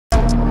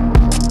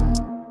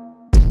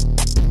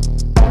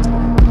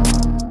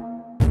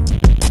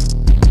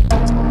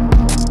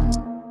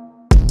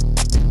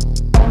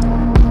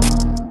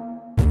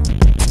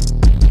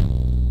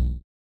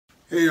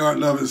art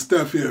lover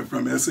Steph here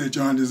from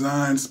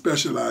SH-Art&Design,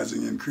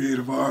 specializing in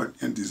creative art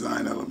and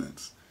design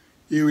elements.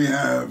 Here we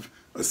have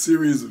a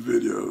series of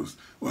videos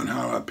on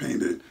how I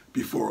painted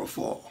before a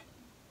fall.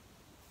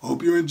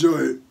 Hope you enjoy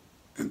it,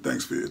 and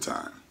thanks for your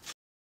time.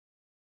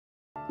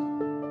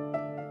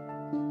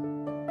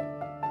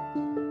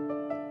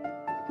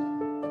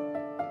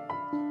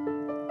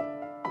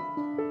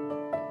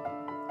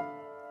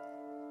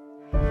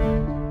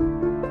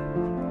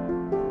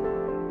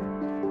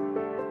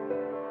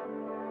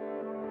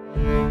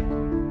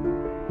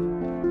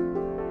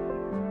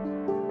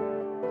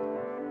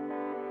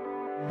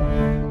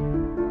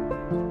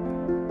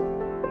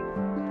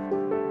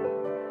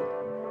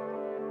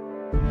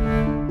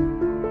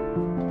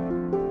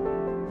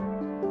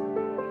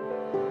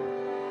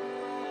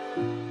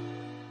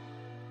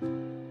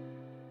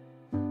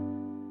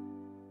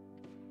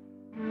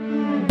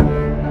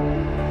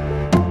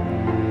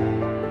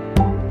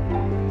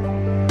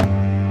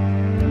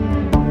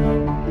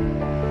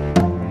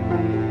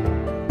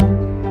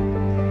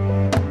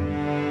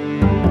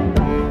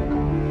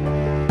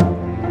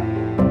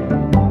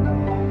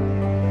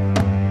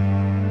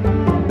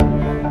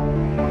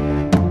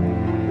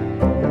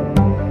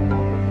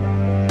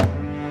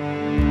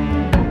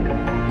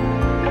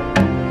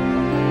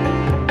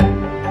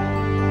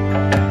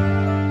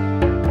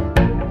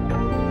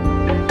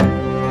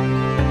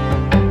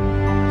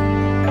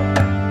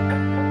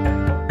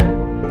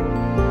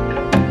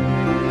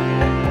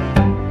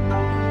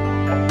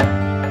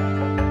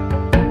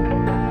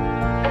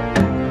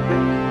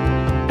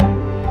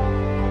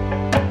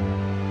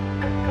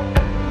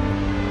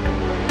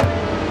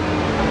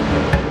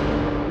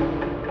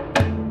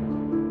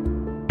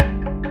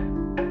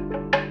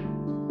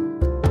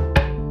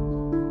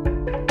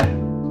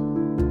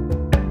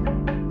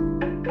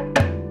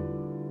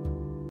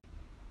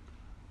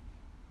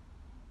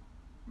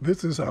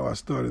 This is how I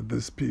started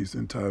this piece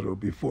entitled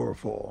Before a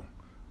Fall.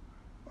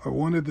 I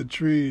wanted the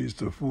trees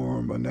to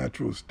form a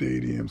natural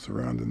stadium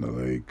surrounding the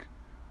lake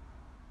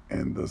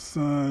and the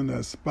sun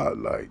as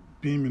spotlight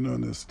beaming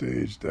on the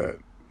stage that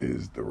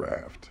is the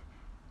raft.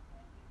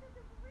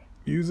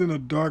 Using a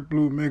dark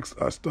blue mix,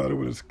 I started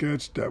with a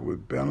sketch that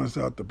would balance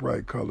out the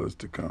bright colors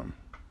to come.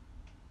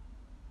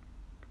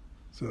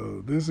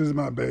 So this is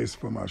my base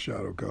for my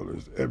shadow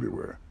colors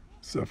everywhere,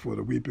 except for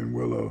the weeping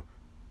willow.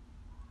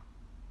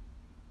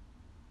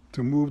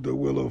 To move the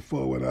willow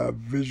forward, I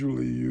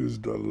visually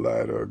used a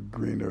lighter,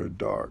 greener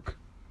dark.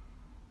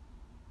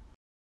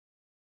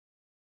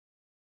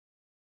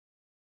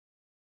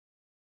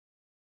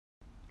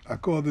 I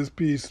call this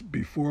piece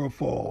Before a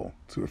Fall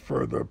to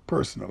further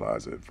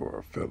personalize it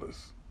for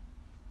Phyllis.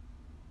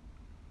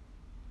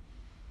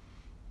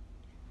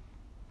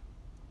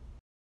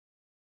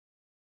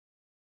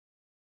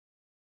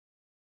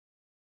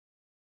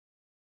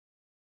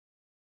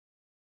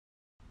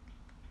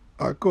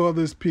 I call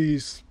this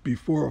piece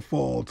Before a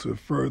Fall to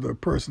further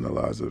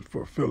personalize it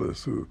for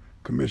Phyllis, who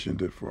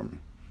commissioned it for me.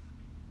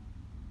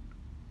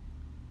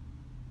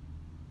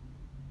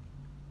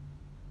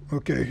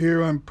 Okay,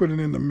 here I'm putting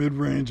in the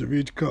mid-range of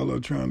each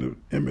color, trying to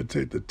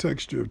imitate the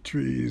texture of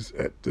trees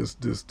at this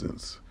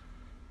distance.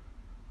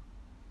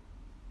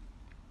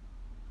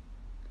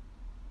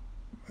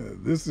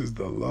 This is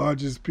the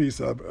largest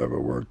piece I've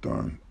ever worked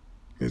on.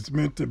 It's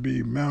meant to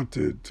be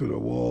mounted to the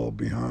wall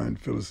behind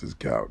Phyllis's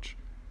couch.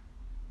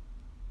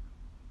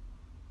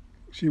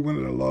 She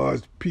wanted a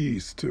large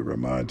piece to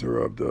remind her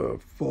of the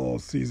fall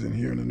season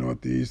here in the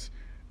Northeast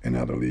and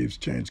how the leaves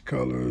change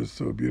colors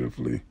so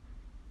beautifully.